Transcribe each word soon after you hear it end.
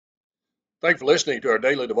Thanks for listening to our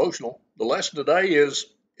daily devotional. The lesson today is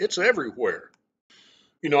it's everywhere.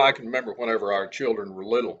 I can remember whenever our children were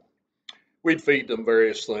little, we'd feed them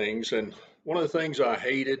various things, and one of the things I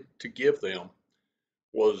hated to give them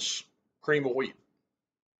was cream of wheat,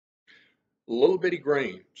 little bitty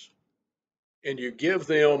grains. And you give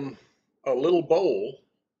them a little bowl,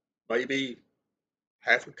 maybe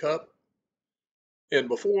half a cup, and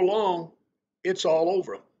before long, it's all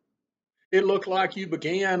over. It looked like you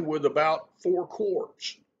began with about 4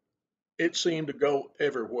 quarts. It seemed to go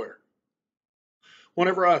everywhere.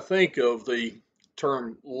 Whenever I think of the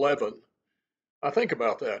term leaven, I think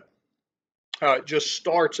about that, how it just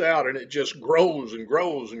starts out and it just grows and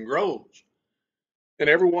grows and grows. And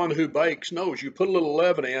everyone who bakes knows you put a little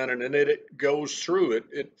leaven in and then it goes through it,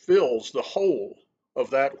 it fills the whole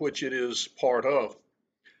of that which it is part of.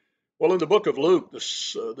 Well, in the book of Luke,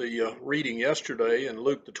 the reading yesterday in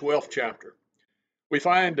Luke, the 12th chapter, we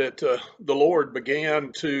find that the Lord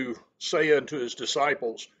began to say unto his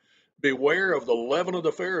disciples, beware of the leaven of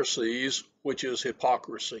the Pharisees, which is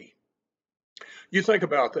hypocrisy. You think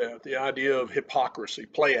about that, the idea of hypocrisy,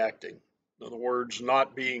 play acting, in other words,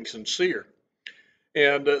 not being sincere.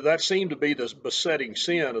 And that seemed to be the besetting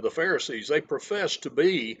sin of the Pharisees. They professed to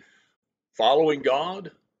be following God,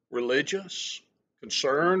 religious,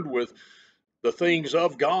 concerned with the things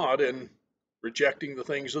of God and rejecting the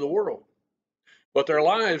things of the world. But their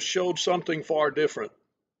lives showed something far different.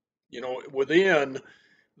 Within,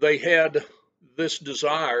 they had this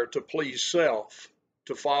desire to please self,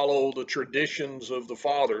 to follow the traditions of the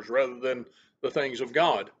fathers rather than the things of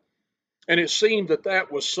God. And it seemed that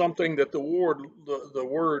that was something that the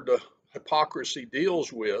word hypocrisy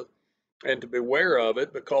deals with, and to beware of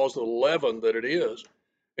it because of the leaven that it is.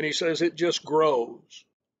 And he says it just grows.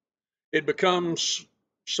 It becomes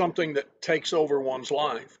something that takes over one's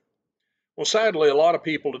life. Well, sadly, a lot of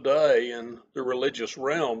people today in the religious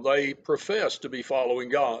realm, they profess to be following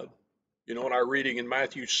God. In our reading in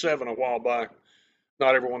Matthew 7 a while back,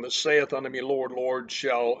 not everyone that saith unto me, Lord, Lord,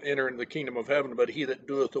 shall enter into the kingdom of heaven, but he that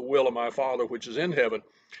doeth the will of my Father which is in heaven.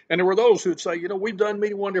 And there were those who'd say, we've done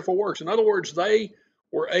many wonderful works. In other words, they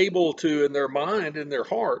were able to, in their mind, in their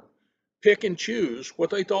heart, pick and choose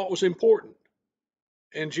what they thought was important.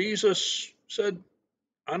 And Jesus said,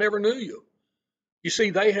 I never knew you. You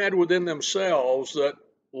see, they had within themselves that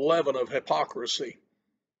leaven of hypocrisy,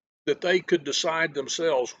 that they could decide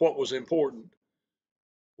themselves what was important.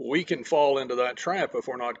 We can fall into that trap if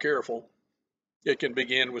we're not careful. It can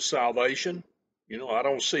begin with salvation. I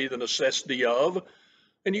don't see the necessity of,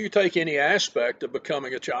 and you take any aspect of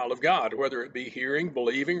becoming a child of God, whether it be hearing,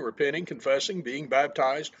 believing, repenting, confessing, being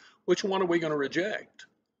baptized, which one are we going to reject?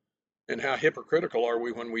 And how hypocritical are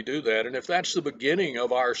we when we do that? And if that's the beginning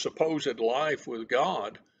of our supposed life with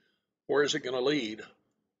God, where is it going to lead?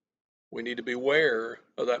 We need to beware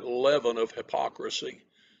of that leaven of hypocrisy.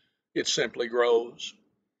 It simply grows.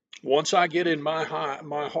 Once I get in my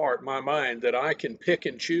heart, my mind, that I can pick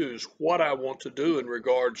and choose what I want to do in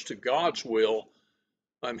regards to God's will,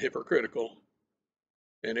 I'm hypocritical.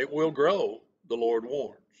 And it will grow, the Lord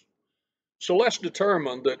warns. So let's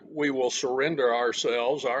determine that we will surrender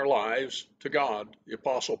ourselves, our lives, to God. The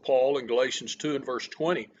Apostle Paul in Galatians 2 and verse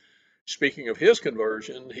 20, speaking of his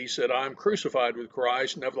conversion, he said, I am crucified with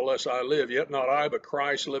Christ, nevertheless I live, yet not I, but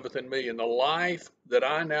Christ liveth in me. And the life that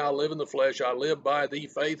I now live in the flesh, I live by the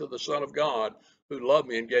faith of the Son of God, who loved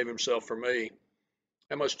me and gave himself for me.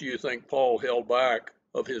 How much do you think Paul held back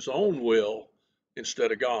of his own will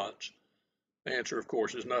instead of God's? The answer, of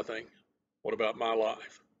course, is nothing. What about my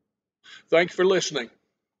life? Thanks for listening.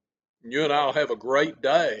 You and I will have a great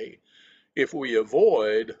day if we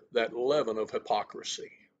avoid that leaven of hypocrisy.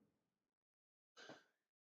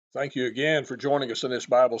 Thank you again for joining us in this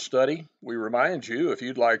Bible study. We remind you, if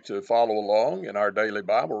you'd like to follow along in our daily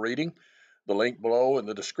Bible reading, the link below in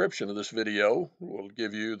the description of this video will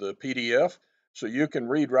give you the PDF so you can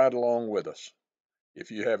read right along with us. If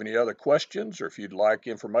you have any other questions or if you'd like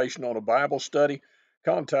information on a Bible study,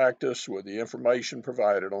 contact us with the information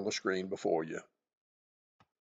provided on the screen before you.